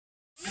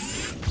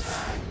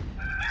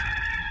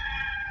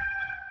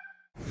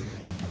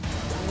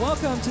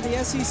Welcome to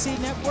the SEC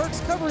Network's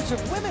coverage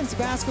of women's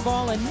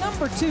basketball, and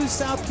number 2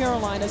 South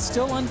Carolina,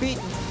 still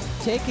unbeaten,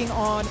 taking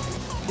on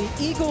the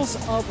Eagles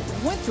of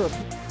Winthrop.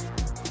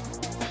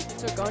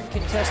 Took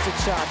uncontested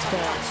shots,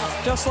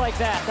 bounce. Just like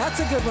that. That's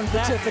a good one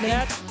for Tiffany.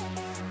 Ball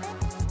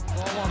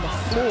on the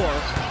floor.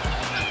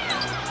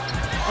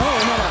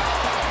 Oh, and then a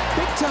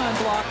big-time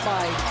block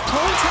by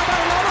Coates. How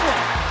about another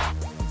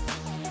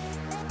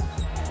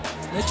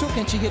one? Mitchell,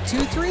 can she hit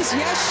 2 threes?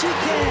 Yes, she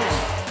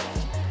can.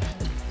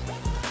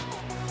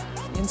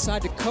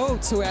 Inside to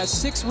Coates, who has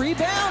 6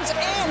 rebounds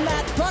and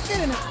that bucket,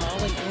 and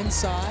falling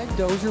inside.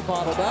 Dozier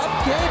bottled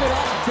up, gave it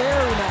up.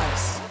 Very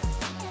nice.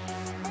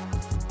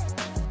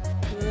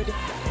 Good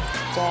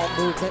ball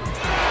movement.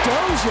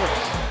 Dozier.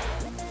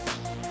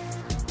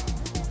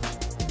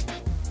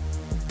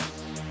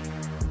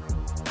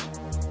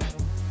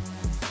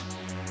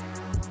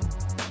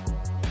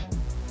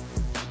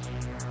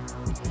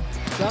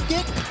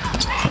 Bucket.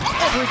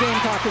 Every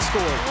Gamecock has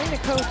scored. When the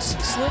coach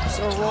slips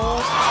or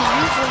rolls, she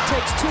usually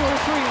takes 2 or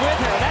 3 with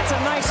her. That's a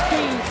nice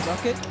feed.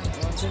 Bucket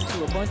runs into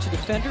a bunch of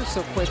defenders,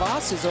 so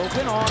Cuevas is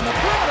open on the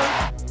perimeter.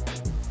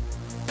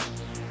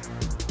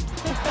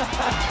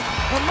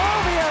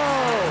 Amovio!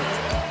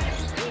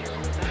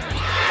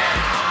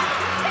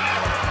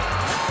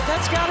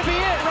 That's got to be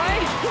it,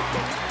 right?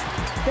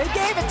 They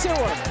gave it to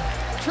her.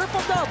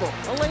 Triple-double.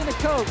 Elena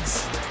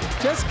Coates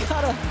just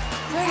got a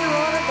finger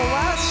on it. The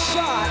last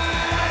shot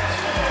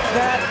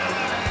that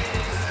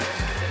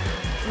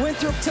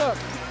Winthrop took.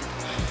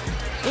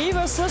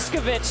 Eva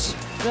Sliskovic,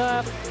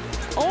 the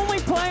only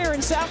player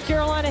in South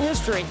Carolina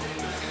history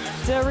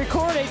to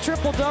record a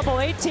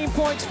triple-double, 18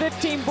 points,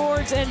 15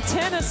 boards, and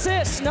 10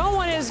 assists. No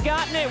one has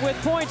gotten it with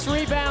points,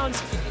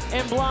 rebounds,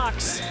 and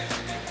blocks.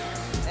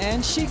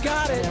 And she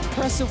got it.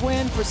 Impressive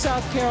win for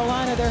South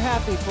Carolina. They're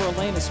happy for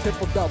Elena's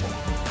triple-double.